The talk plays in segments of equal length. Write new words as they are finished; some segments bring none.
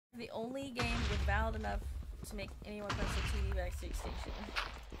the only game with valid enough to make anyone punch the TV backstage station.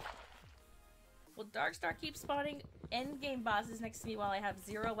 Well, Darkstar keeps spawning endgame bosses next to me while I have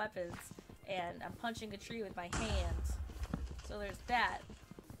 0 weapons, and I'm punching a tree with my hand. So there's that.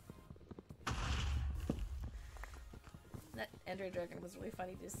 That ENDERDRAGON was really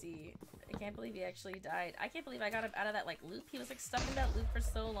funny to see. I can't believe he actually died. I can't believe I got him out of that like loop. He was like stuck in that loop for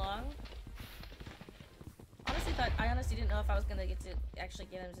so long. I honestly didn't know if I was gonna get to actually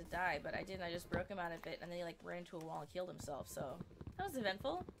get him to die, but I didn't. I just broke him out of it, and then he like ran into a wall and killed himself. So that was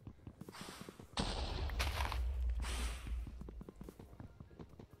eventful.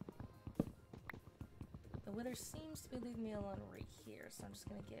 The wither seems to be leaving me alone right here, so I'm just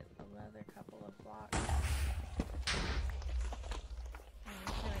gonna get another couple of blocks. And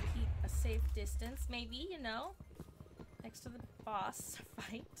I'm gonna keep a safe distance, maybe, you know, next to the boss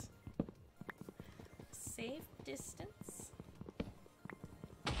fight. Safe distance.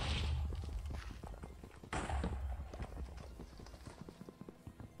 Yeah,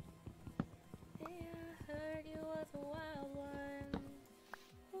 I heard you was a wild one.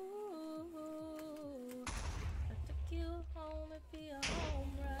 Ooh, I took you home, it'd be a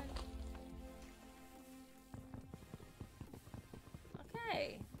home run.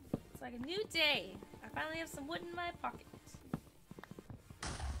 Okay, it's like a new day. I finally have some wood in my pocket.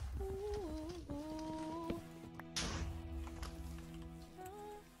 Ooh.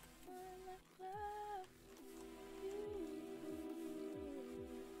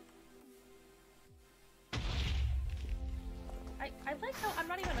 I like how I'm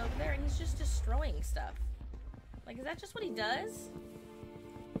not even over there and he's just destroying stuff. Like, is that just what he does?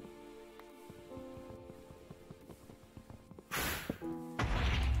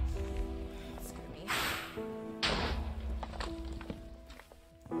 Screw me.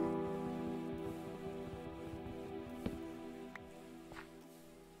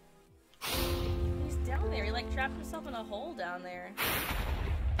 He's down there. He like trapped himself in a hole down there.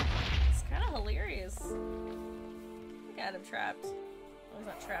 It's kind of hilarious. Got him trapped. Well, he's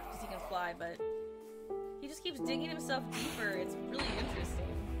not trapped because he can fly, but he just keeps digging himself deeper. It's really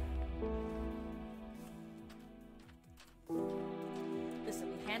interesting.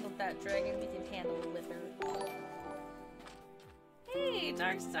 Listen, we handled that dragon. We can handle it with her. Hey,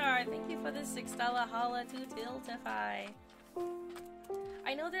 Darkstar! Thank you for the $6 holla to Tiltify.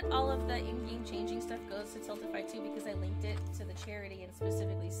 I know that all of the in-game changing stuff goes to Tiltify too because I linked it to the charity and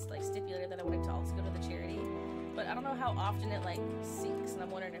specifically like stipulated that I wanted to also go to the charity. But I don't know how often it like syncs, and I'm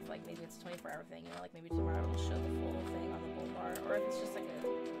wondering if like maybe it's a 24-hour thing, you know, like maybe tomorrow it'll show the full thing on the bull bar, or if it's just like a,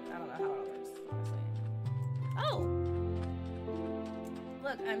 I don't know how it works, honestly. Oh!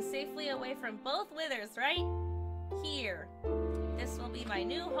 Look, I'm safely away from both withers, right? Here. This will be my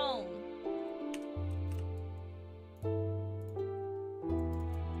new home.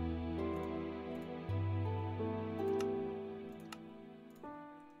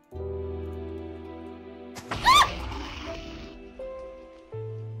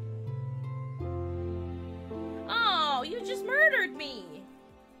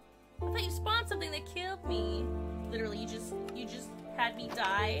 Had me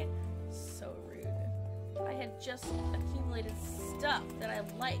die. So rude. I had just accumulated stuff that I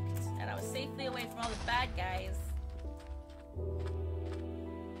liked, and I was safely away from all the bad guys.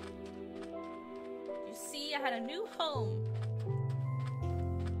 You see, I had a new home.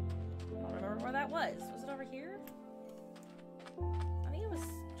 I don't remember where that was. Was it over here? I think it was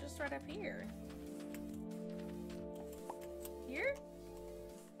just right up here. Here?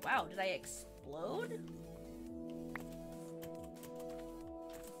 Wow, did I explode?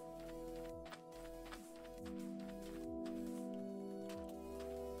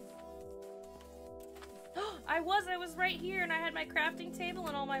 I was right here, and I had my crafting table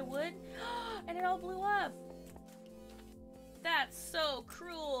and all my wood, and it all blew up. That's so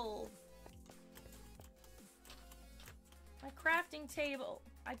cruel. My crafting table.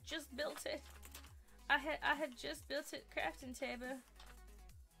 I just built it. I had just built it, crafting table.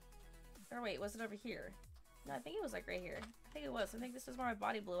 Or wait, was it over here? No, I think it was like right here. I think it was. I think this is where my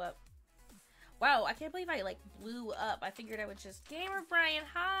body blew up. Wow, I can't believe I like blew up. I figured I would just... Gamer Brian,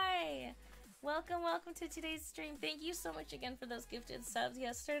 hi! Welcome, welcome to today's stream. Thank you so much again for those gifted subs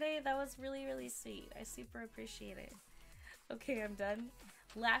yesterday. That was really, really sweet. I super appreciate it. Okay, I'm done.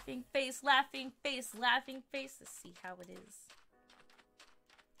 Laughing face, laughing face, laughing face. Let's see how it is.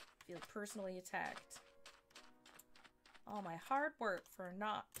 Feel personally attacked. All my hard work for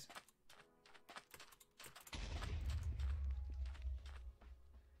naught.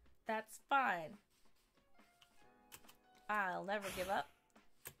 That's fine. I'll never give up.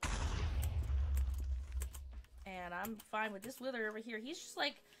 And I'm fine with this wither over here. He's just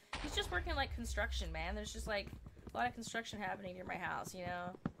like, He's just working like construction, man. There's just like a lot of construction happening near my house, you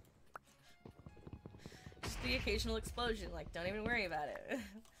know? Just the occasional explosion, like, don't even worry about it.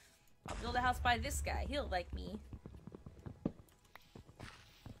 I'll build a house by this guy. He'll like me.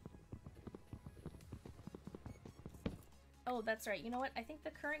 Oh, that's right. You know what? I think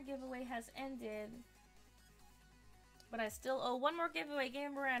the current giveaway has ended. But I still owe one more giveaway.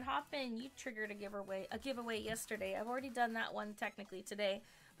 Game Brand, hop in. You triggered a giveaway yesterday. I've already done that one technically today.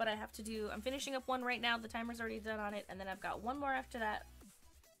 But I have to do... I'm finishing up one right now. The timer's already done on it. And then I've got one more after that.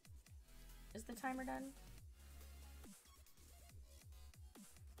 Is the timer done?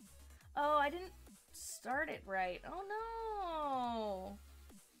 Oh, I didn't start it right. Oh, no.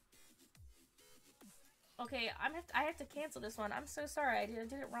 Okay, I have to cancel this one. I'm so sorry. I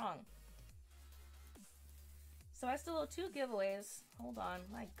did it wrong. So I still owe 2 giveaways. Hold on.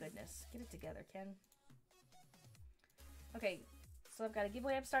 My goodness. Get it together, Ken. Okay, so I've got a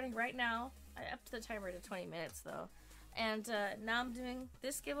giveaway I'm starting right now. I upped the timer to 20 minutes, though. And now I'm doing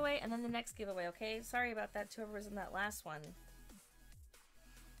this giveaway and then the next giveaway, okay? Sorry about that to whoever was in that last one.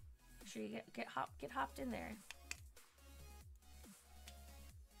 Make sure you get hopped in there.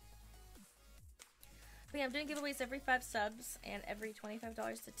 But yeah, I'm doing giveaways every 5 subs and every $25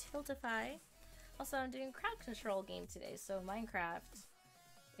 to Tiltify. Also, I'm doing crowd control game today, so Minecraft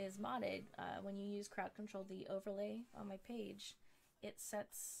is modded. When you use crowd control, the overlay on my page, it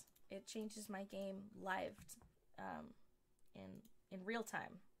changes my game live in real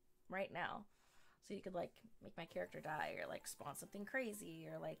time right now. So you could like make my character die or like spawn something crazy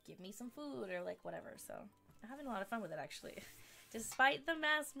or like give me some food or like whatever. So I'm having a lot of fun with it actually. Despite the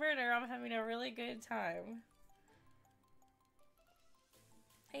mass murder, I'm having a really good time.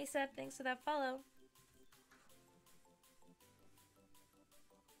 Hey Seb, thanks for that follow.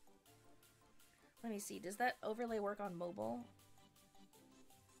 Let me see, does that overlay work on mobile?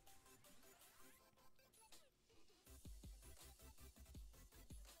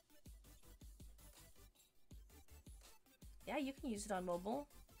 Yeah, you can use it on mobile.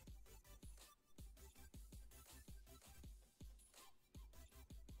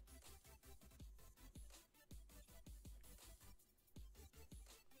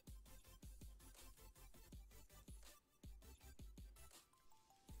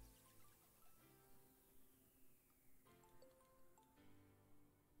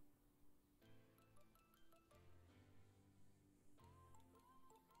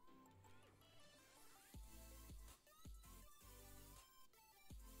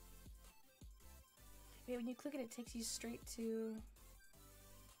 Yeah, when you click it, it takes you straight to...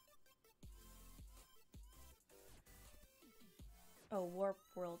 Oh,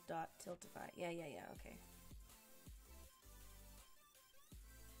 warpworld.tiltify. Yeah, okay.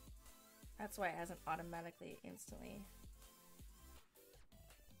 That's why it hasn't automatically instantly.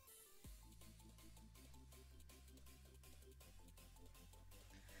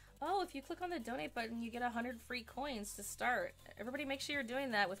 Oh, if you click on the donate button, you get 100 free coins to start. Everybody make sure you're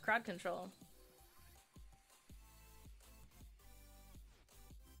doing that with crowd control.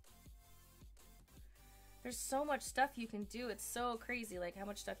 There's so much stuff you can do. It's so crazy, like how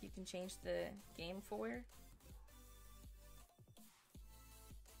much stuff you can change the game for.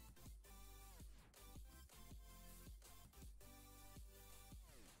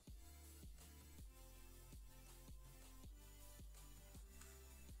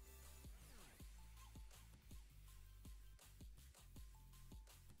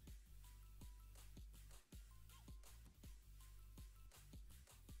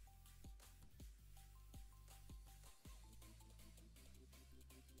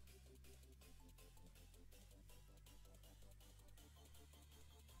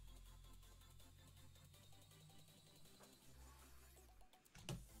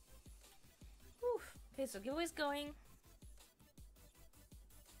 Okay, so giveaway's going.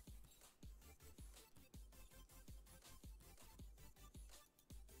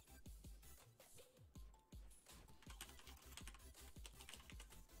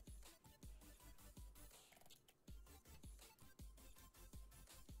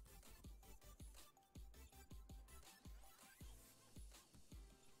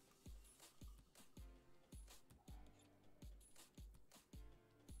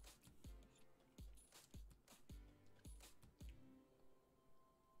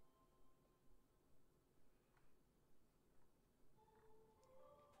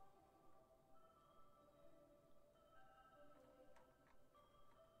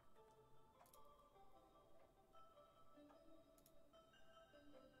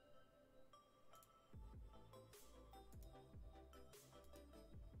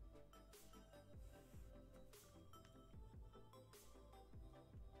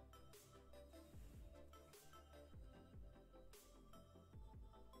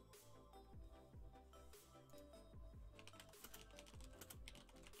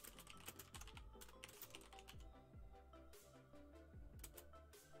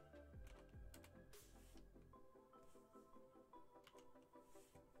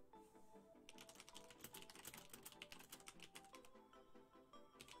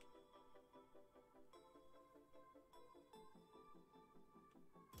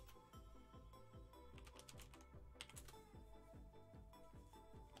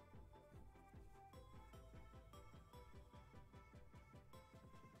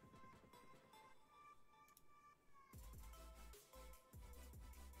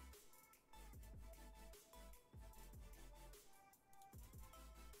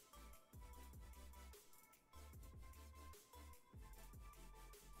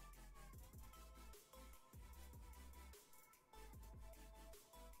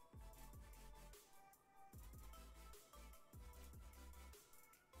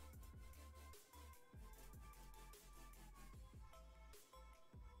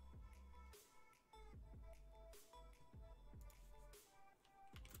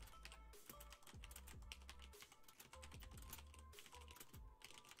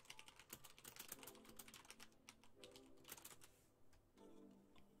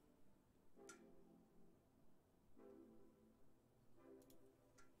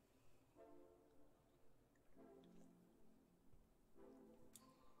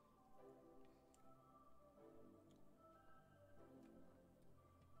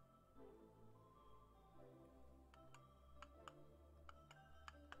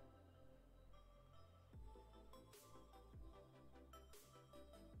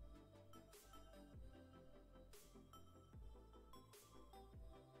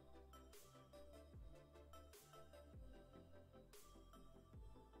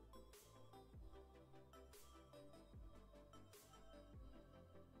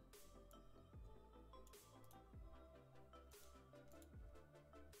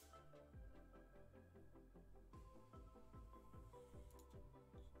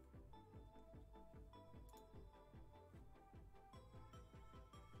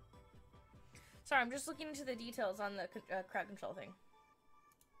 Sorry, I'm just looking into the details on the crowd control thing.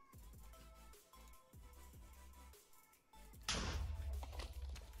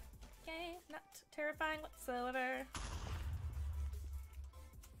 Okay, not terrifying whatsoever.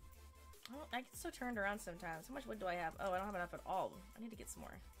 Oh, I get so turned around sometimes. How much wood do I have? Oh, I don't have enough at all. I need to get some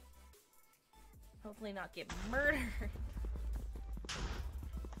more. Hopefully not get murdered.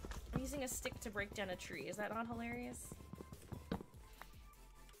 I'm using a stick to break down a tree. Is that not hilarious?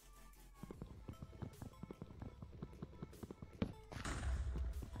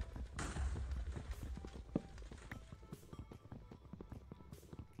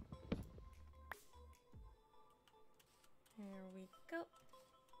 Here we go.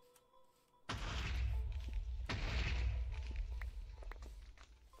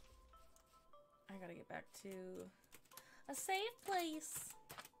 I gotta get back to a safe place.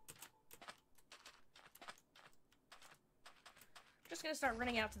 I'm just gonna start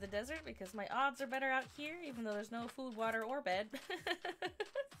running out to the desert because my odds are better out here, even though there's no food, water, or bed.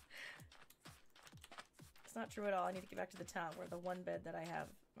 It's not true at all. I need to get back to the town where the one bed that I have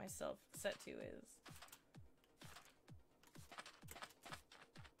myself set to is.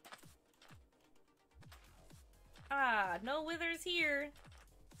 Ah, no withers here.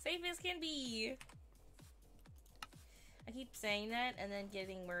 Safe as can be. I keep saying that and then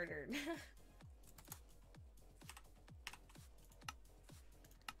getting murdered.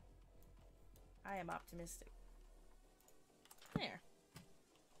 I am optimistic. There.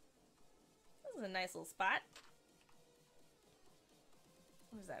 This is a nice little spot.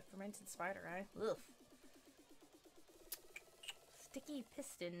 What is that? Fermented spider eye? Ugh. Sticky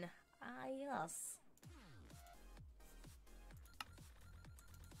piston. Ah, yes.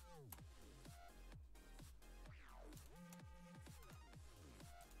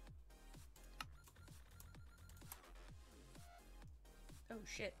 Oh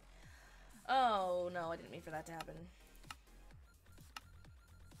shit. Oh no, I didn't mean for that to happen.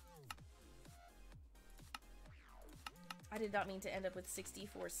 I did not mean to end up with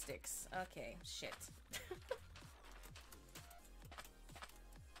 64 sticks. Okay, shit.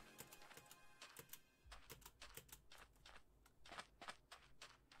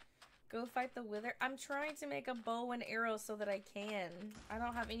 Go fight the wither. I'm trying to make a bow and arrow so that I can. I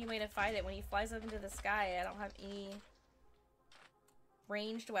don't have any way to fight it. When he flies up into the sky, I don't have any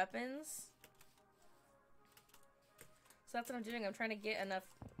ranged weapons. So that's what I'm doing. I'm trying to get enough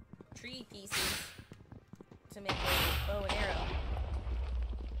tree pieces to make a bow and arrow.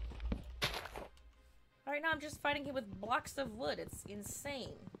 Alright, now I'm just fighting him with blocks of wood. It's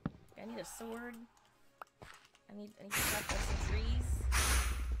insane. I need a sword. I need to chop down some trees.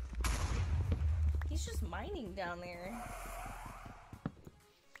 He's just mining down there.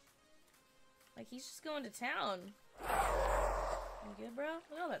 Like, he's just going to town. You good, bro?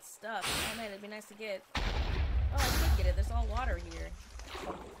 Look at all that stuff. Oh man, it'd be nice to get. Oh, I could get it. There's all water here.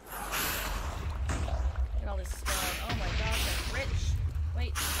 Look at all this stuff. Oh my gosh, that's rich.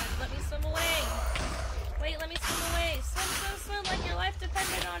 Wait, let me swim away. Wait, let me swim away. Swim, swim, swim like your life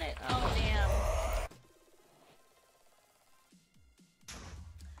depended on it. Oh, damn.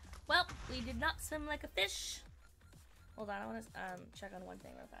 Well, we did not swim like a fish. Hold on, I want to check on one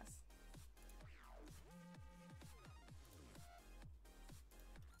thing real fast.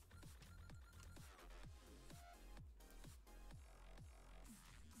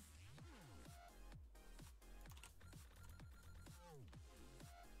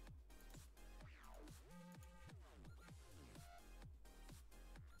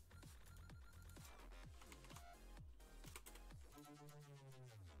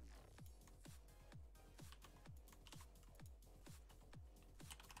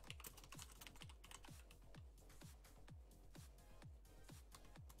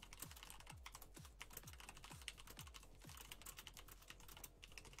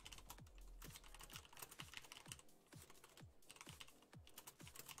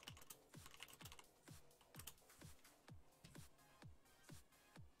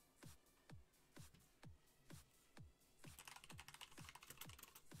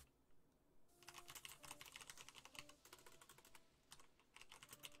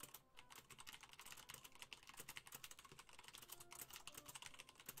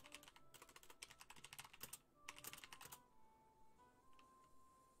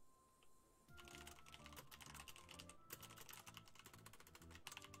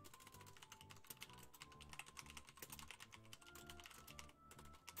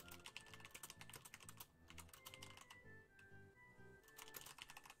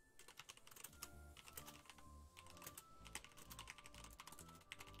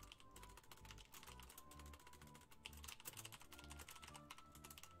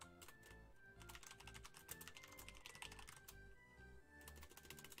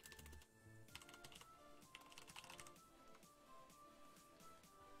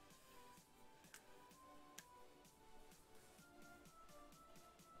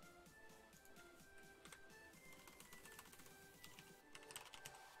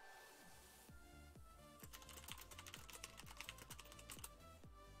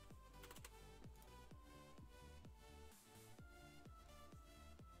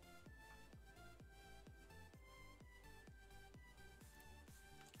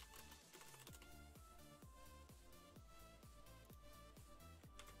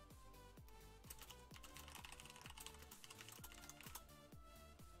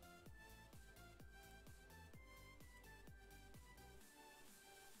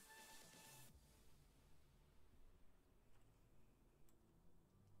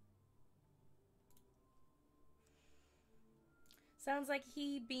 Sounds like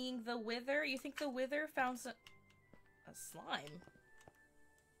he being the wither. You think the wither found a slime?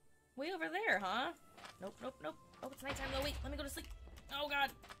 Way over there, huh? Nope, nope, nope. Oh, it's nighttime though. Wait, let me go to sleep. Oh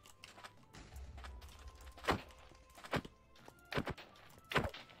god.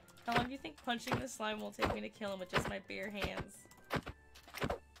 How long do you think punching this slime will take me to kill him with just my bare hands?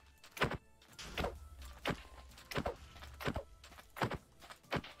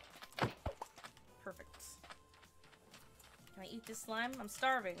 Perfect. Can I eat this slime? I'm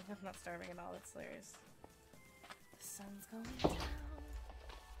starving. I'm not starving at all. That's hilarious. The sun's going down.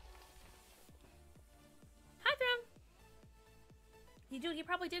 Hi, Thrum! He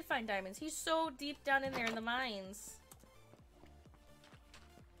probably did find diamonds. He's so deep down in there in the mines.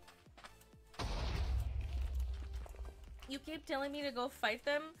 You keep telling me to go fight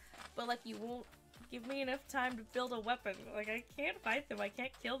them, but like you won't give me enough time to build a weapon. Like I can't fight them. I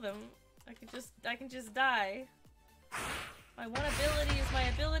can't kill them. I can just die. My one ability is my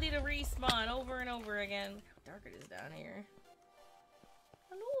ability to respawn over and over again. How dark it is down here.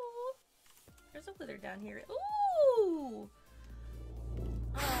 Hello. There's a wither down here. Ooh.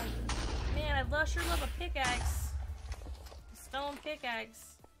 Oh man, I sure love a pickaxe. A stone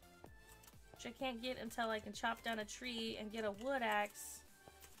pickaxe. Which I can't get until I can chop down a tree and get a wood axe.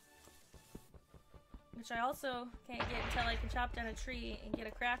 Which I also can't get until I can chop down a tree and get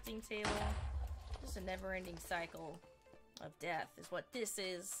a crafting table. Just a never-ending cycle of death is what this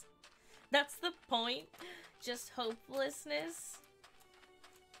is. That's the point. Just hopelessness.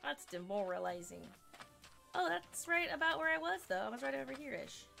 That's demoralizing. Oh, that's right about where I was, though. I was right over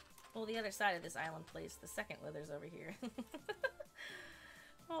here-ish. Well, the other side of this island place. The second wither's over here.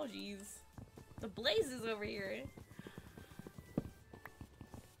 Oh, jeez. The blaze is over here.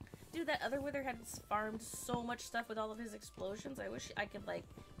 Dude, that other wither had farmed so much stuff with all of his explosions. I wish I could, like,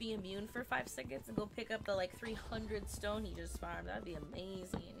 be immune for 5 seconds and go pick up the, like, 300 stone he just farmed. That'd be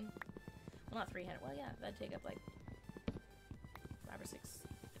amazing. Well, not 300. Well, yeah, that'd take up, like, 5 or 6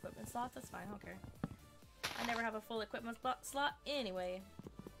 equipment slots. That's fine. I don't care. I never have a full equipment slot anyway.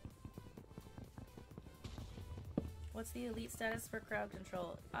 What's the elite status for crowd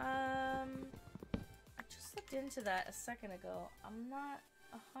control? I just looked into that a second ago. I'm not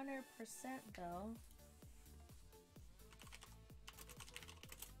 100% though.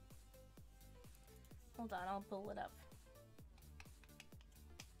 Hold on, I'll pull it up.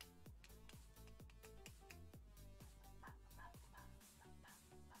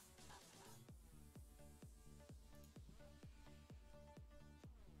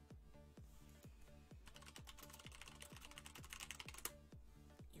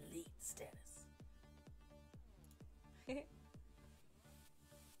 Elite status.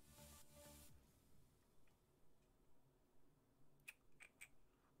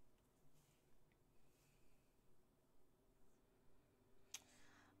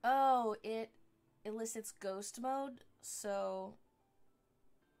 Oh, it elicits ghost mode, so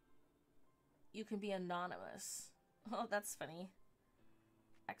you can be anonymous. Oh, that's funny.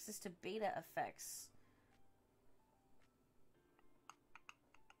 Access to beta effects.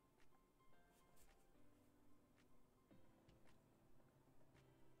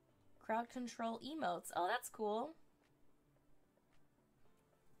 Crowd control emotes. Oh, that's cool.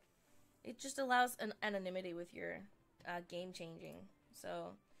 It just allows an anonymity with your game changing.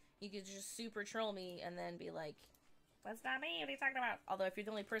 So you could just super troll me and then be like, "That's not me, what are you talking about?" Although if you're the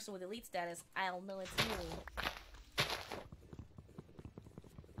only person with elite status, I'll know it's you.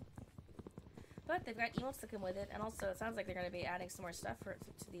 But they've got emotes that come with it, and also it sounds like they're going to be adding some more stuff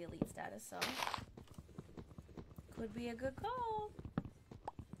to the elite status, so could be a good call.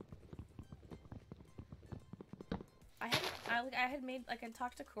 I had made, like, I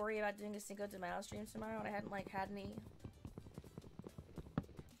talked to Corey about doing a Cinco de Mayo stream tomorrow, and I hadn't, like, had any,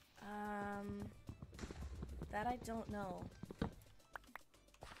 that I don't know.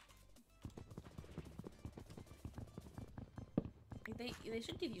 They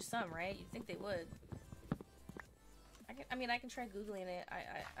should give you some, right? You'd think they would. I mean, I can try Googling it.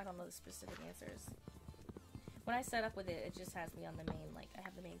 I don't know the specific answers. When I set up with it, it just has me on the main, like, I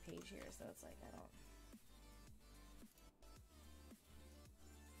have the main page here, so it's like, I don't...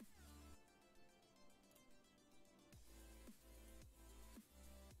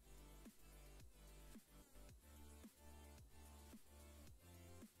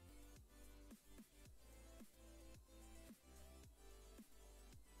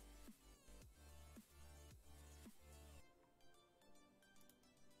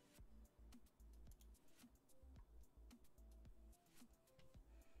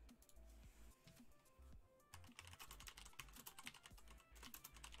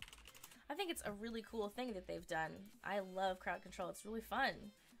 think it's a really cool thing that they've done. I love crowd control. It's really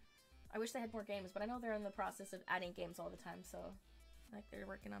fun. I wish they had more games, but I know they're in the process of adding games all the time, so like they're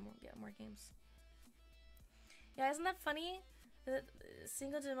working on more games. Yeah, isn't that funny? The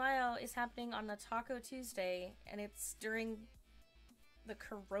Cinco de Mayo is happening on a Taco Tuesday, and it's during the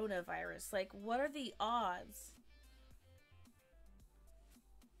coronavirus. Like, what are the odds?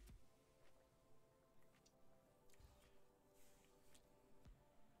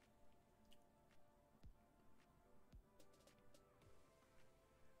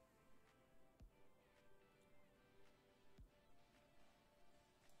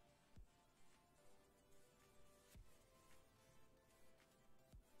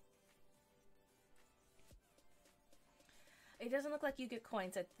 It doesn't look like you get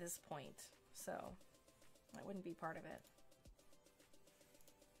coins at this point, so that wouldn't be part of it.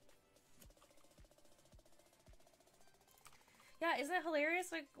 Yeah, isn't that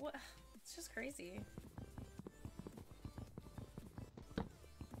hilarious? Like, what? It's just crazy.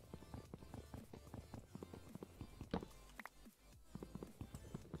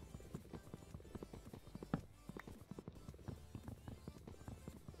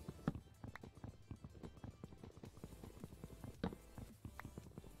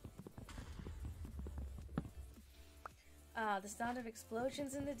 Ah, the sound of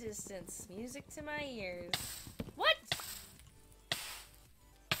explosions in the distance. Music to my ears. What?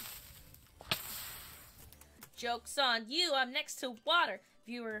 Joke's on you, I'm next to water.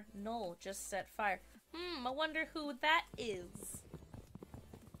 Viewer, Noel just set fire. I wonder who that is.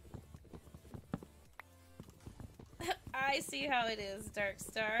 I see how it is, Dark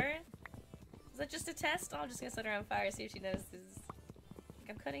Star. Is that just a test? I'm just gonna set her on fire, see if she notices. Like,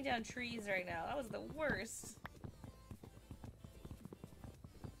 I'm cutting down trees right now. That was the worst.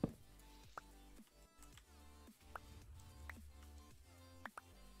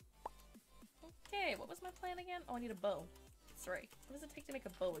 Okay, what was my plan again? Oh, I need a bow. That's right. What does it take to make a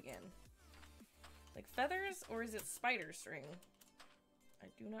bow again? Like feathers, or is it spider string? I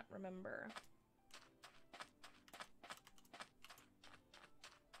do not remember.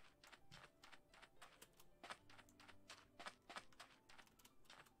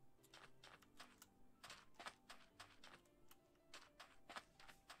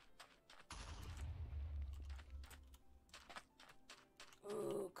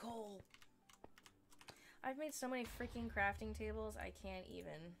 Ooh, coal. I've made so many freaking crafting tables, I can't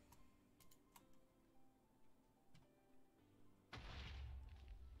even.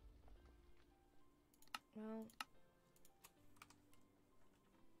 Well.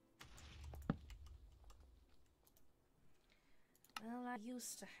 Well, I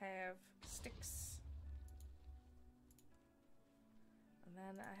used to have sticks. And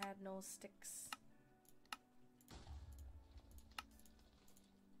then I had no sticks.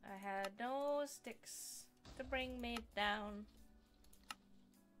 I had no sticks to bring me down.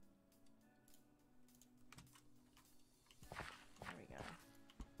 There we go.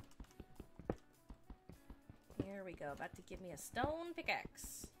 Here we go. About to give me a stone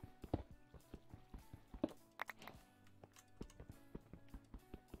pickaxe.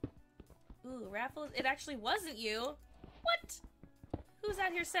 Ooh, Raffles, it actually wasn't you. What? Who's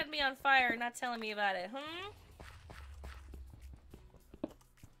out here setting me on fire and not telling me about it,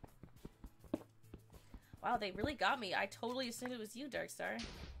 Wow, they really got me. I totally assumed it was you, Darkstar.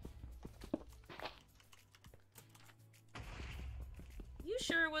 You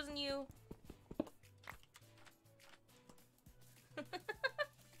sure it wasn't you? That's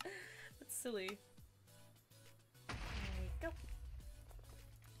silly. There we go.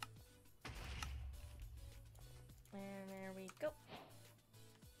 And there we go.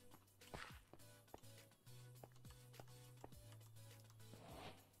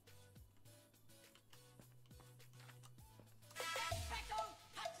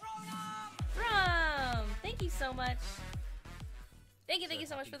 Thank you so much. Thank you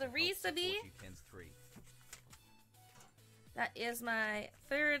so much for the resubby. That is my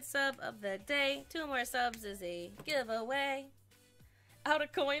 3rd sub of the day. 2 more subs is a giveaway. Out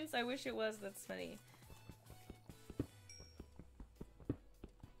of coins? I wish it was. That's funny.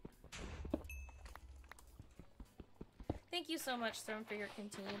 Thank you so much, Storm, for your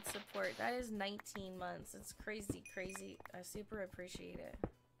continued support. That is 19 months. It's crazy, crazy. I super appreciate it.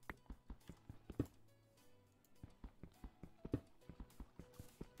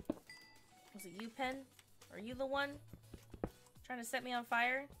 Was it you, Pen? Are you the one trying to set me on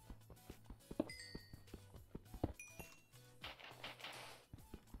fire?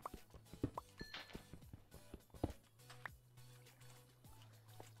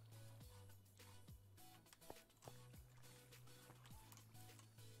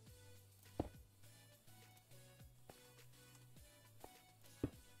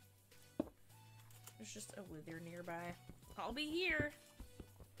 there's just a wither nearby. I'll be here.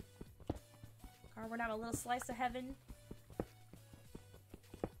 Carving out a little slice of heaven.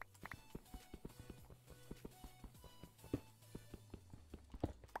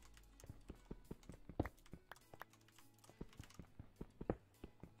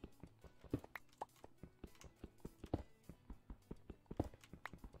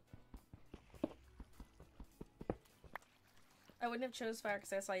 I wouldn't have chose fire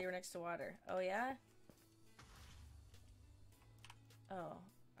because I saw you were next to water. Oh, yeah? Oh.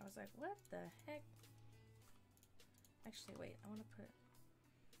 I was like, what the heck? Actually, wait. I want to put...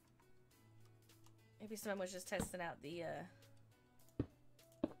 Maybe someone was just testing out the,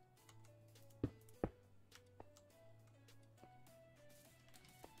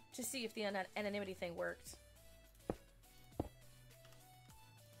 to see if the anonymity thing worked.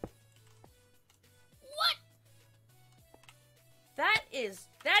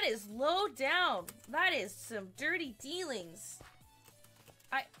 That is low down. That is some dirty dealings.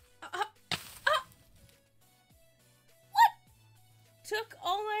 What? Took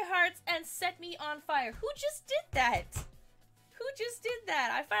all my hearts and set me on fire. Who just did that? Who just did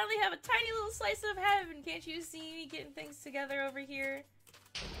that? I finally have a tiny little slice of heaven. Can't you see me getting things together over here?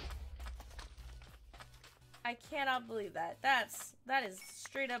 I cannot believe that. That is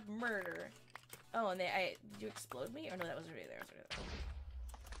straight up murder. Oh, and did you explode me? Or no, that was already there.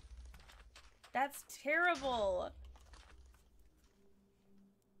 That's terrible.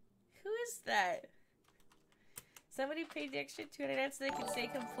 Who is that? Somebody paid the extra $200 so they could stay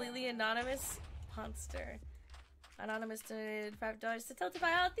completely anonymous. Monster. Anonymous donated $5 to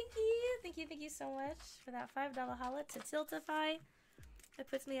Tiltify. Oh, thank you so much for that $5 holla to Tiltify. That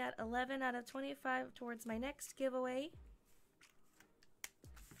puts me at 11 out of 25 towards my next giveaway.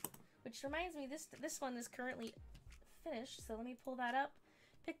 Which reminds me, this one is currently finished, so let me pull that up,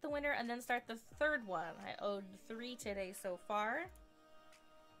 pick the winner, and then start the third one. I owed 3 today so far.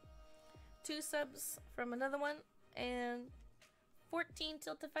 2 subs from another one, and 14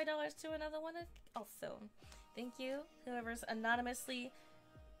 Tiltify dollars to another one also. Thank you, whoever's anonymously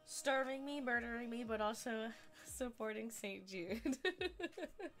starving me, murdering me, but also supporting St. Jude.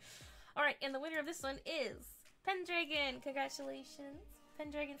 Alright, and the winner of this one is Pendragon. Congratulations.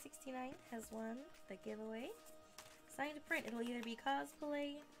 Pendragon69 has won the giveaway. Signed print. It'll either be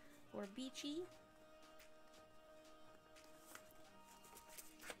cosplay or beachy.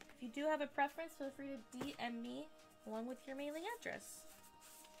 If you do have a preference, feel free to DM me along with your mailing address.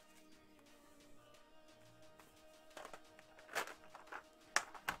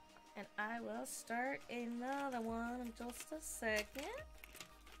 And I will start another one in just a second.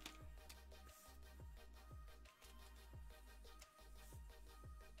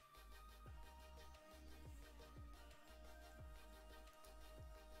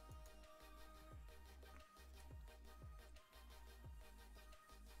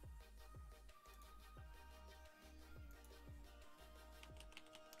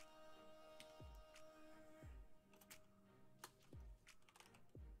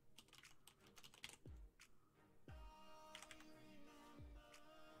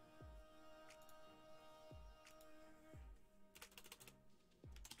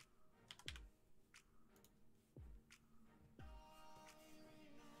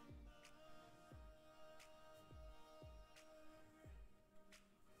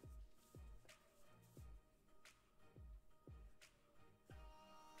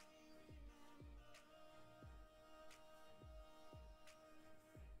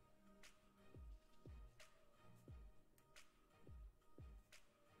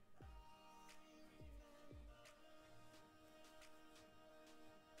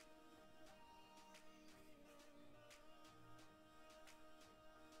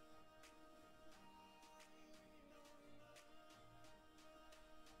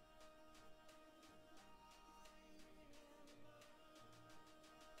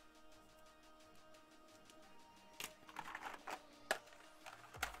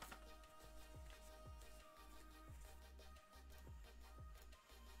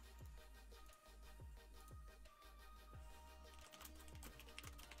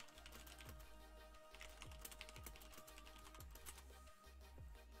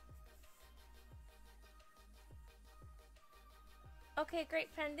 Okay, great,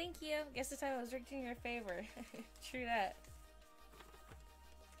 Pen. Thank you. Guess this time I was rigged in your favor. True that.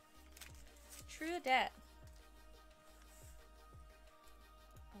 True that.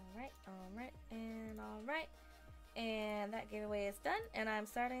 Alright, and alright. And that giveaway is done, and I'm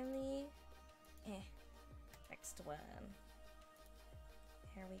starting the next one.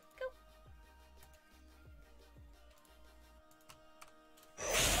 Here we go.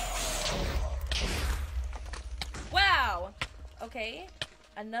 Okay.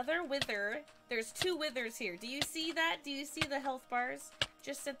 Another wither. There's 2 withers here. Do you see that? Do you see the health bars?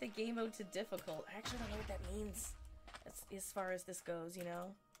 Just set the game mode to difficult. I actually don't know what that means. As far as this goes, you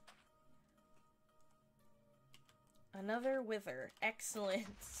know. Another wither. Excellent.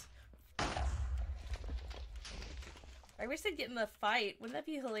 I wish they'd get in the fight. Wouldn't that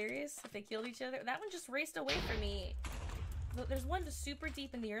be hilarious if they killed each other? That one just raced away from me. There's one just super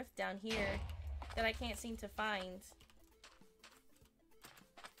deep in the earth down here that I can't seem to find.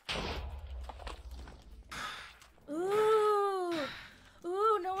 Ooh!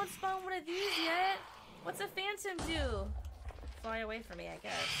 Ooh, no one spawned one of these yet. What's a phantom do? Fly away from me, I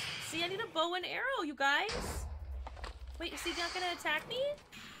guess. See, I need a bow and arrow, you guys. Wait, is he not gonna attack me?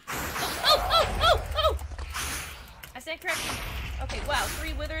 Oh! I stand corrected. Okay, wow,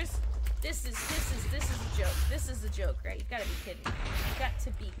 3 withers. This is a joke. This is a joke, right? You've gotta be kidding me. You've got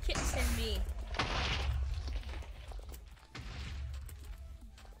to be kidding me.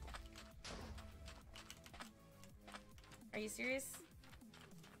 Are you serious?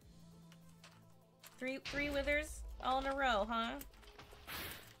 Three withers all in a row, huh?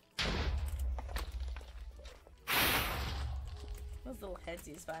 Those little heads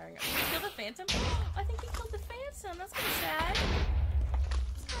he's firing at. Did he kill the phantom? I think he killed the phantom. That's kind of sad.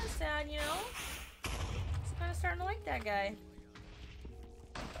 It's kind of sad, you know? I'm kind of starting to like that guy.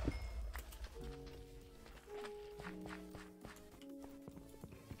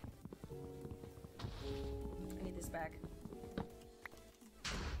 I need this back.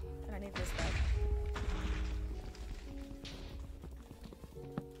 I need this back.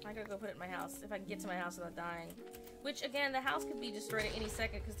 I gotta go put it in my house. If I can get to my house without dying. Which, again, the house could be destroyed at any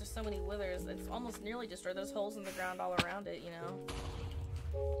second because there's so many withers. It's almost nearly destroyed. There's holes in the ground all around it, you know?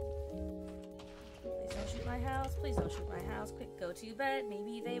 Please don't shoot my house. Please don't shoot my house. Quick, go to bed.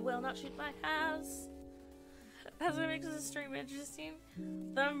 Maybe they will not shoot my house. That's what makes this stream interesting.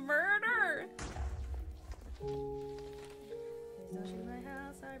 The murder! Please don't shoot my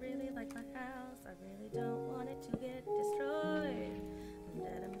house. I really like my house. I really don't want it to get destroyed.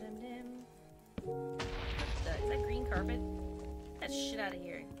 Is that green carpet? Get that shit out of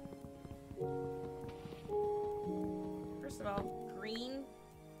here. First of all, green.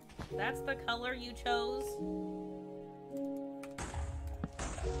 That's the color you chose.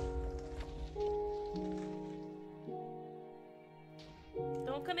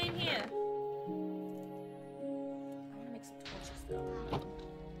 Don't come in here. I'm gonna make some torches though.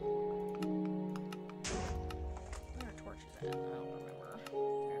 Where are torches at? I don't remember.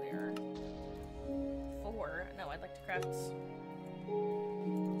 There they are. 4. No, I'd like to craft as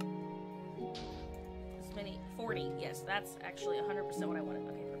many. 40. Yes, that's actually 100% what I wanted.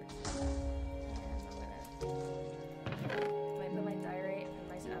 Okay, perfect. And do I put my diorite and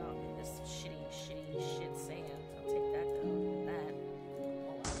my? I don't need this shit sand. I'll take that though. That.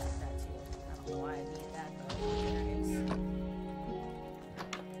 Oh, I'll take that too. I don't know why I need that though. There it is.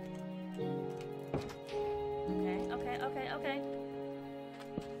 Okay.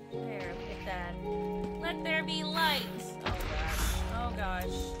 There, pick that. Let there be light! Oh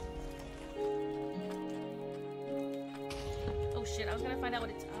gosh. Oh shit, I was gonna find out what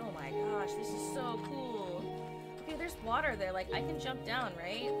it's. Oh my gosh, this is so cool. Okay, there's water there. Like, I can jump down,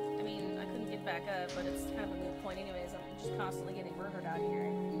 right? I mean, I couldn't get back up, but it's kind of a moot point anyways. I'm just constantly getting murdered out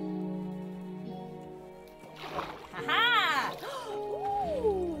here. Haha!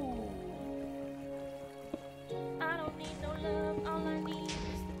 Ooh! I don't need no love, all I need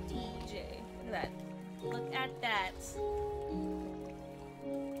is the DJ. Look at that. Look at that.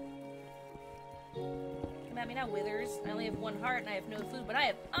 Come at me now, withers. I only have 1 heart and I have no food, but I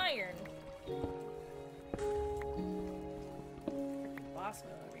have iron. Freaking boss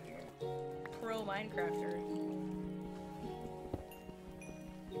mode over here. Pro Minecrafter.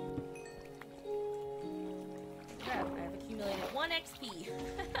 Crap, I have accumulated 1 XP.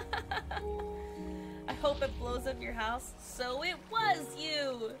 I hope it blows up your house. So it was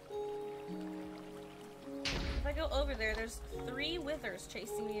you! If I go over there, there's 3 withers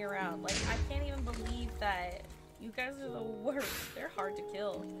chasing me around. Like, I can't even believe that. You guys are the worst. They're hard to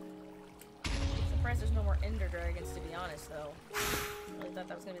kill. I'm surprised there's no more ender dragons, to be honest, though. I really thought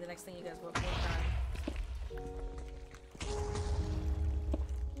that was gonna be the next thing you guys would work on.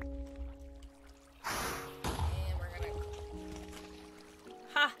 And we're gonna...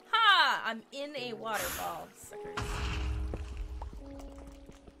 Ha ha! I'm in a waterfall, suckers.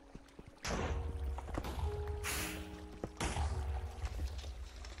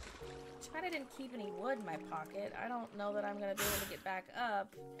 I didn't keep any wood in my pocket. I don't know that I'm gonna be able to get back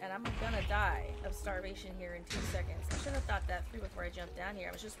up, and I'm gonna die of starvation here in 2 seconds. I should have thought that through before I jumped down here.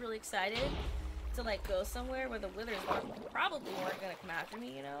 I was just really excited to like go somewhere where the withers probably weren't gonna come after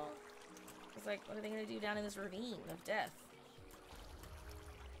me, you know? It's like, what are they gonna do down in this ravine of death?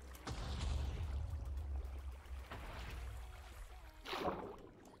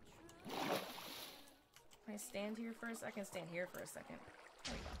 Can I stand here for a second? I can stand here for a second.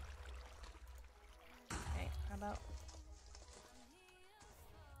 There we go. Okay, how about...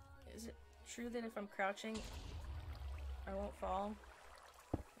 Is it true that if I'm crouching, I won't fall?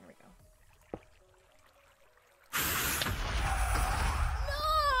 There we go.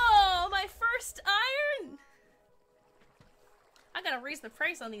 No! My first iron! I gotta raise the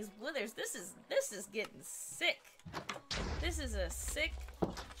price on these withers. This is getting sick. This is a sick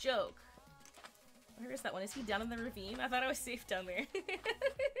joke. Where is that one? Is he down in the ravine? I thought I was safe down there.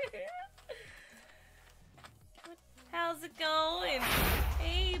 How's it going?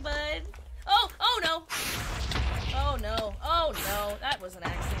 Hey, bud. Oh! Oh, no! Oh, no. Oh, no. That was an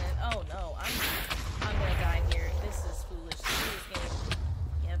accident. Oh, no. I'm gonna die here. This is foolish. This game.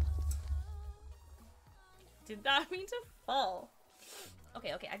 Yep. Did not mean to fall.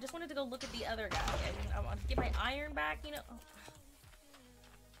 Okay, okay. I just wanted to go look at the other guy. I want to get my iron back, you know? Oh.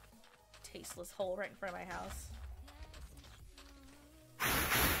 Tasteless hole right in front of my house.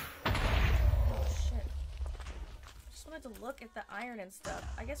 Oh, shit. Just wanted to look at the iron and stuff.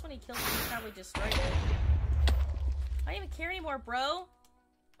 I guess when he killed me, he probably destroyed it. I don't even care anymore, bro.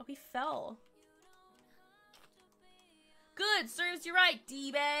 Oh, he fell. Good, serves you right,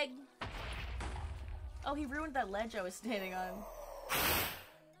 D-bag. Oh, he ruined that ledge I was standing on.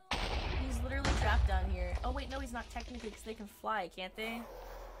 He's literally trapped down here. Oh, wait, no, he's not technically, because they can fly, can't they?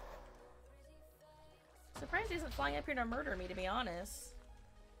 Surprised he isn't flying up here to murder me, to be honest.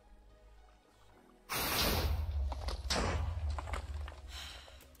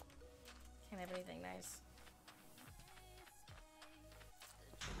 Can't have anything nice.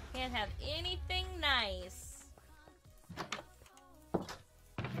 Can't have anything nice.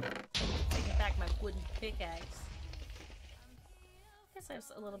 Taking back my wooden pickaxe. I guess I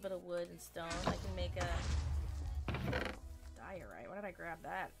have a little bit of wood and stone. I can make a diorite. Why did I grab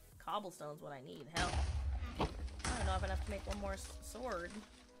that? Cobblestone's what I need. Hell. I don't know if I have to make one more sword.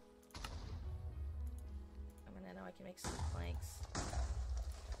 I mean, I know I can make some planks.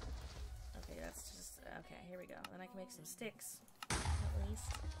 Okay, that's just... Okay, here we go. Then I can make some sticks. At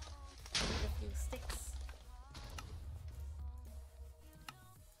least. Make a few sticks.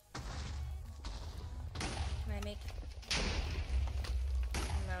 Can I make...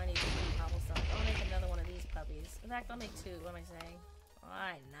 No, I need 3 cobblestone. I'll make another one of these puppies. In fact, I'll make 2. What am I saying?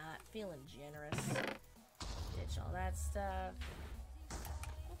 Why not? Feeling generous. Ditch all that stuff.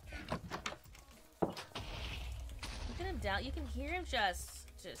 Okay. Look at him down. You can hear him just...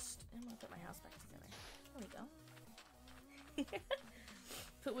 I'm gonna put my house back together. There we go.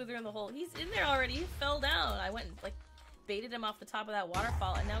 Put Wither in the hole. He's in there already. He fell down. I went and, like, baited him off the top of that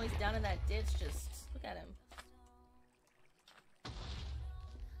waterfall, and now he's down in that ditch. Just look at him.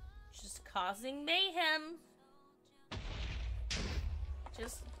 Just causing mayhem.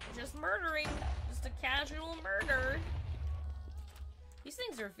 Just murdering. Just a casual murder. These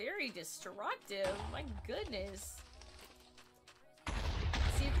things are very destructive. My goodness.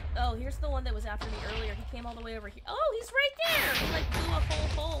 See, oh, here's the one that was after me earlier. He came all the way over here. Oh, he's right there! He, like, blew a whole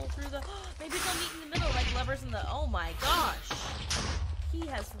hole through the... Maybe they'll meet in the middle like lovers in the... Oh my gosh. He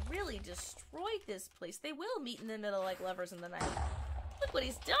has really destroyed this place. They will meet in the middle like lovers in the night. Look what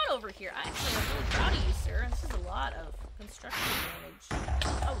he's done over here. I actually am really proud of you, sir. This is a lot of construction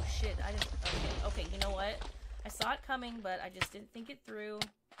damage. Oh shit, I didn't... Okay, you know what? I saw it coming, but I just didn't think it through.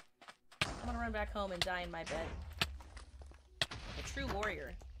 I'm gonna run back home and die in my bed. A true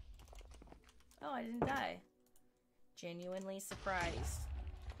warrior. Oh, I didn't die. Genuinely surprised.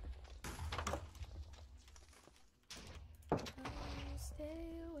 I'll stay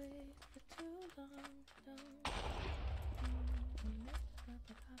away for too long.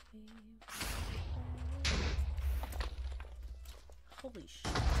 Holy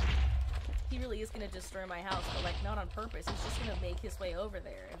shit. He really is gonna destroy my house, but like not on purpose. He's just gonna make his way over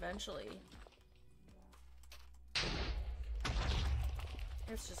there eventually.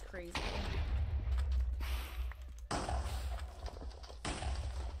 It's just crazy.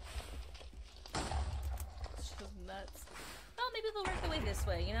 It's just nuts. Well, maybe they'll work their way this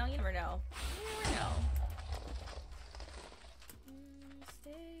way, you know? You never know. You never know.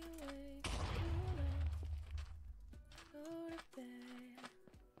 Stay awake tonight. Go to bed.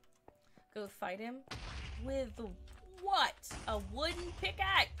 Go fight him? With what? A wooden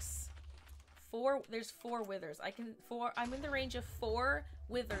pickaxe! There's 4 withers. I'm in the range of 4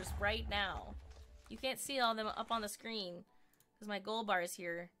 withers right now. You can't see all of them up on the screen because my gold bar is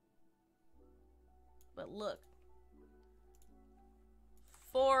here. But look.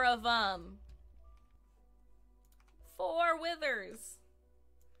 4 of them. 4 withers.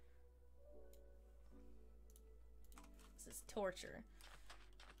 This is torture.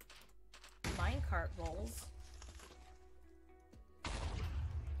 Minecart rolls.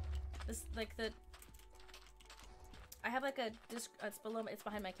 This, like, the... I have, like, a disc... It's below... It's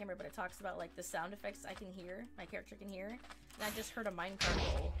behind my camera, but it talks about, like, the sound effects I can hear. My character can hear. And I just heard a minecart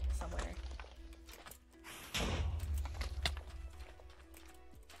roll somewhere.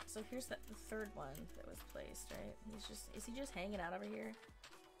 So here's the 3rd one that was placed, right? He's just... Is he just hanging out over here?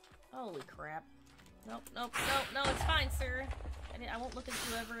 Holy crap. Nope, nope, nope, no, it's fine, sir. I won't look at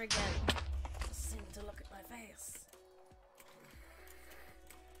you ever again. It's a sin to look at my face.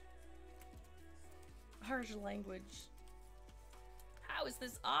 Harsh language. How is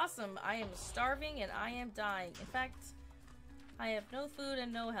this awesome? I am starving and I am dying. In fact, I have no food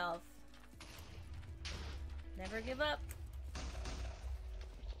and no health. Never give up.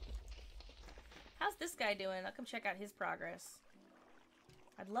 How's this guy doing? I'll come check out his progress.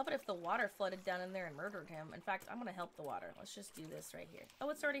 I'd love it if the water flooded down in there and murdered him. In fact, I'm gonna help the water. Let's just do this right here. Oh,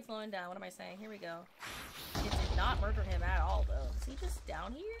 it's already flowing down. What am I saying? Here we go. It did not murder him at all, though. Is he just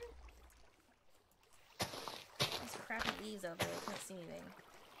down here? These crappy leaves out there. I can't see anything.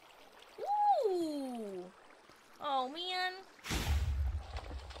 Ooh! Oh, man.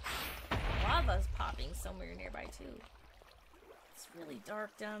 Lava's popping somewhere nearby, too. It's really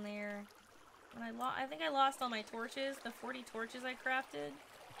dark down there. And I think I lost all my torches. The 40 torches I crafted.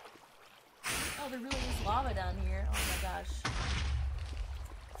 Oh, there really is lava down here. Oh my gosh.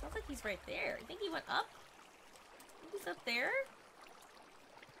 Sounds like he's right there. I think he went up. I think he's up there.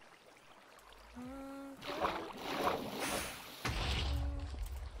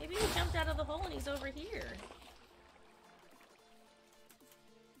 Maybe he jumped out of the hole and he's over here.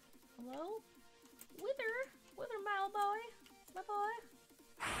 Hello? Wither, my boy. My boy.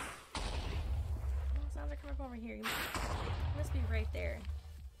 Sounds like coming from over here. He must be right there.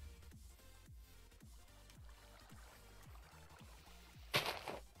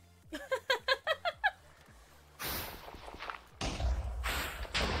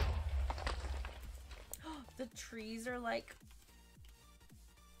 The trees are like...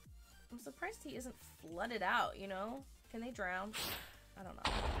 I'm surprised he isn't flooded out, you know? Can they drown? I don't know. I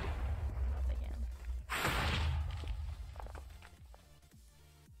don't know if they can.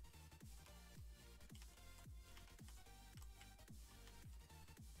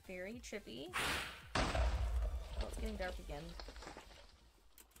 Very trippy. Oh, it's getting dark again.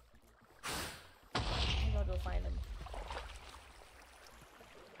 Maybe I'll go find him.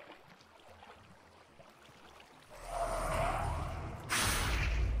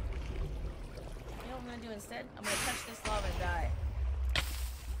 You know what I'm gonna do instead? I'm gonna touch this lava and die.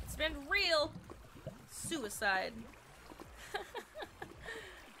 It's been real suicide.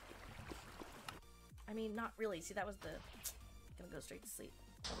 I mean, not really. See, that was the... Gonna go straight to sleep.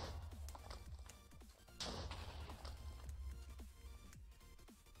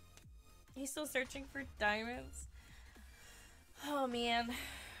 He's still searching for diamonds. Oh man.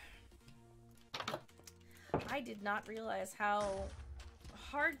 I did not realize how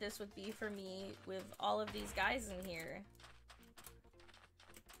hard this would be for me with all of these guys in here.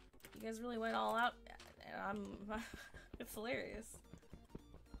 You guys really went all out, and it's hilarious.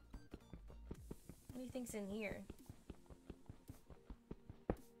 What do you think's in here?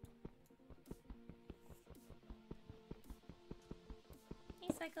 Hey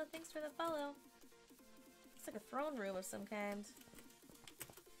Psycho, thanks for the follow. It's like a throne room of some kind.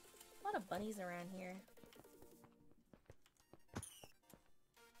 A lot of bunnies around here.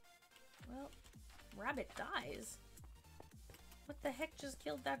 Well, rabbit dies. What the heck just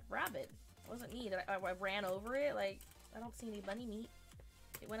killed that rabbit? It wasn't me. I ran over it. Like, I don't see any bunny meat.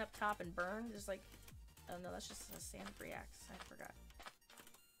 It went up top and burned. Just like, oh no, that's just a sand axe. I forgot.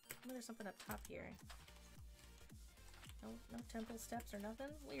 Maybe there's something up top here. No temple steps or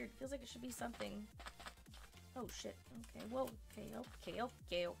nothing? Weird. Feels like it should be something. Oh shit. Okay, whoa. Okay.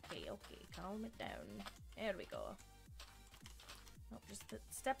 Calm it down. There we go. Oh, just the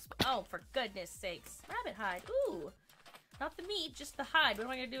steps. Oh, for goodness sakes. Rabbit hide. Ooh. Not the meat, just the hide. What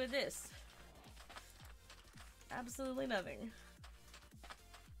am I gonna do with this? Absolutely nothing.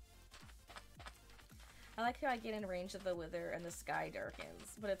 I like how I get in range of the wither and the sky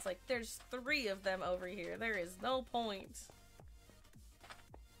darkens, but it's like, there's 3 of them over here. There is no point.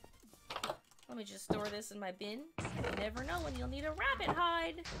 Let me just store this in my bin. You never know when you'll need a rabbit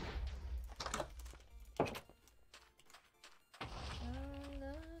hide.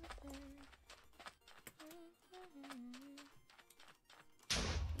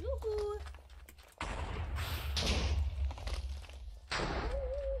 Yoo-hoo!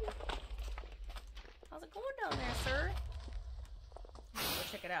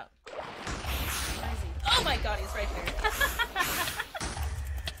 check it out. Where is he? Oh my god, he's right there.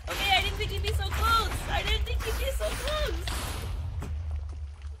 Okay, I didn't think he'd be so close. I didn't think he'd be so close.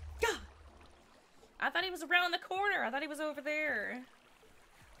 God. I thought he was around the corner. I thought he was over there.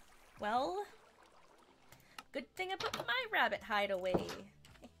 Well, good thing I put my rabbit hide away.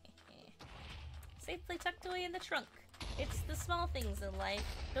 Safely tucked away in the trunk. It's the small things in life.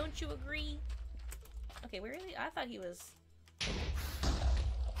 Don't you agree? Okay, where is he? I thought he was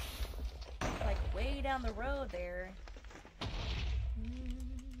like way down the road there. There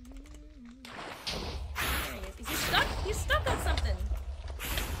he is. Is he stuck? He's stuck on something.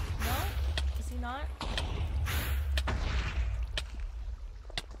 No? Is he not?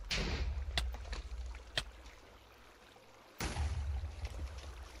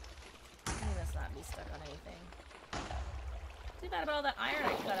 He must not be stuck on anything. Too bad about all that iron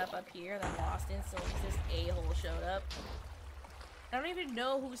I cut up here and then lost instantly because this a-hole showed up. I don't even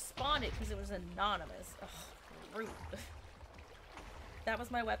know who spawned it because it was anonymous. Ugh, rude. That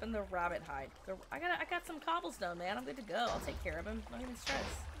was my weapon, the rabbit hide. I got some cobblestone, man. I'm good to go. I'll take care of him. Don't even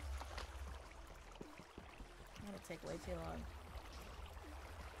stress. That'll take way too long.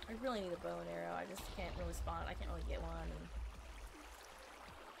 I really need a bow and arrow. I just can't really spawn. I can't really get one.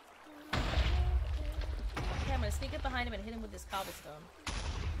 Okay, I'm gonna sneak up behind him and hit him with this cobblestone.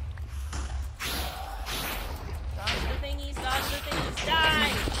 Dodge the thingies, dodge the thingies,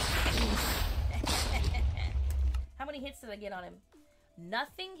 die! How many hits did I get on him?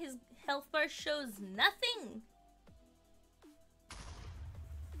 Nothing? His health bar shows nothing?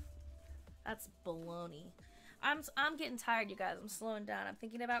 That's baloney. I'm getting tired, you guys. I'm slowing down. I'm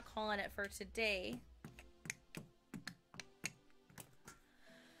thinking about calling it for today.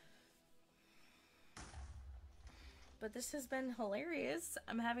 But this has been hilarious.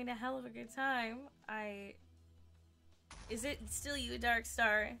 I'm having a hell of a good time. Is it still you, Dark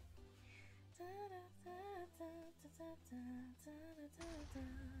Star?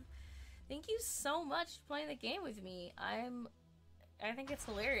 Thank you so much for playing the game with me. I think it's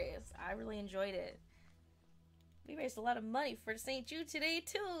hilarious. I really enjoyed it. We raised a lot of money for St. Jude today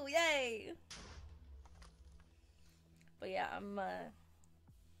too. Yay! But yeah, I'm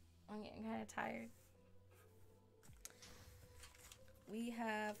getting kind of tired. We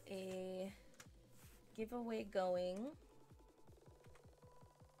have a giveaway going.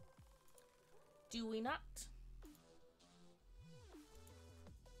 Do we not?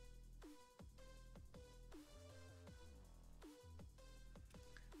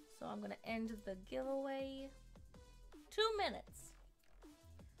 So I'm gonna end the giveaway. 2 minutes.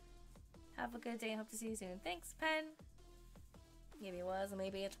 Have a good day and hope to see you soon. Thanks, Pen. Maybe it was,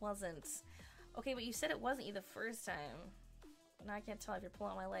 maybe it wasn't. Okay, but you said it wasn't you the first time. Now I can't tell if you're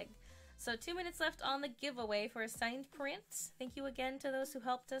pulling on my leg. So 2 minutes left on the giveaway for a signed print. Thank you again to those who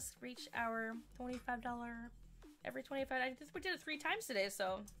helped us reach our $25 every 25. We did it 3 times today,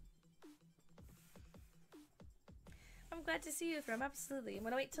 so I'm glad to see you from. Absolutely. I'm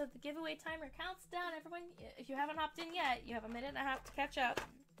gonna wait till the giveaway timer counts down. Everyone, if you haven't hopped in yet, you have 1.5 minutes to catch up.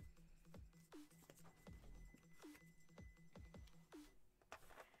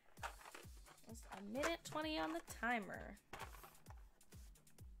 It's 1:20 on the timer.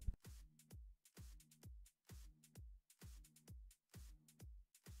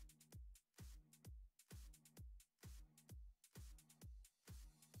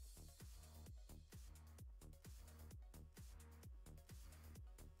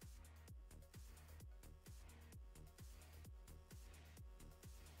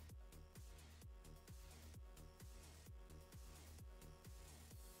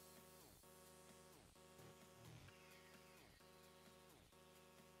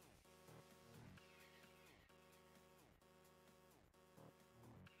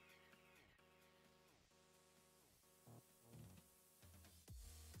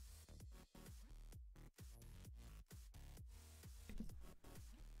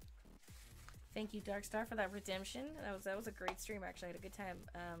 Thank you, Darkstar, for that redemption. That was a great stream. Actually, I had a good time.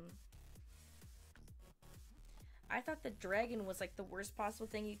 I thought the dragon was like the worst possible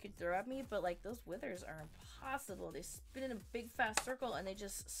thing you could throw at me, but like those withers are impossible. They spin in a big fast circle and they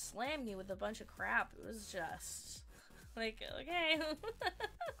just slam you with a bunch of crap. It was just like, okay.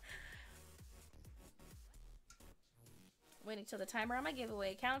 Waiting till the timer on my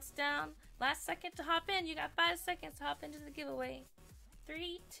giveaway counts down. Last second to hop in. You got 5 seconds to hop into the giveaway.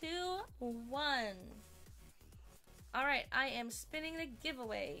 3, 2, 1. Alright, I am spinning the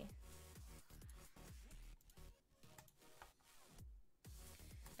giveaway.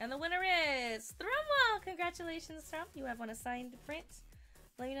 And the winner is Thrumwell! Congratulations, Thrum. You have one assigned print.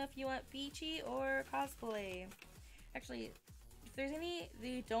 Let me know if you want Beachy or cosplay. Actually, If there's any that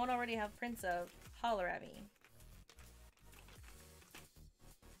you don't already have prints of, holler at me.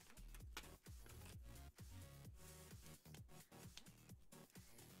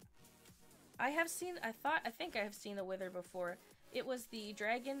 I think I have seen the Wither before. It was the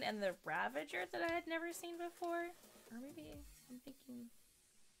dragon and the Ravager that I had never seen before. Or maybe I'm thinking...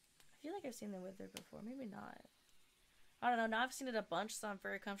 I feel like I've seen the Wither before. Maybe not. I don't know. Now I've seen it a bunch, so I'm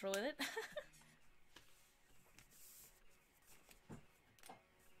very comfortable with it.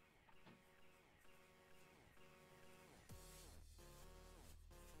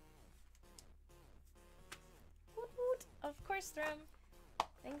 Woot woot. Of course, Thrum.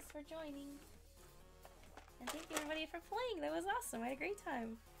 Thanks for joining. And thank you everybody for playing. That was awesome. I had a great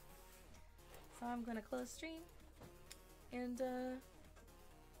time. So I'm gonna close stream. And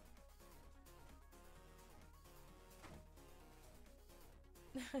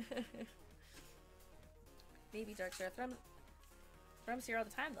Baby Darkstar. Thrum's here all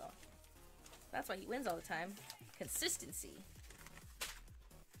the time though. That's why he wins all the time. Consistency.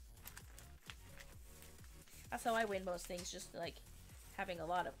 That's how I win most things, just like having a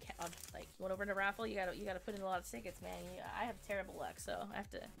lot of like, you want to win a raffle, you gotta put in a lot of tickets, man. I have terrible luck, so I have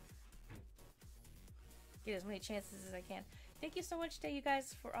to get as many chances as I can. Thank you so much today, you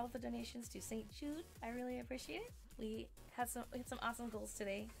guys, for all the donations to St. Jude. I really appreciate it. We had some awesome goals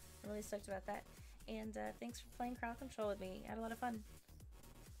today. I'm really stoked about that. And thanks for playing Crowd Control with me. I had a lot of fun.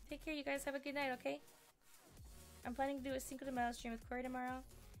 Take care, you guys. Have a good night, okay? I'm planning to do a Cinco de Mayo stream with Corey tomorrow.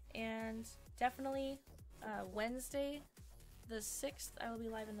 And definitely Wednesday, the 6th, I will be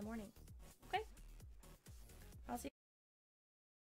live in the morning.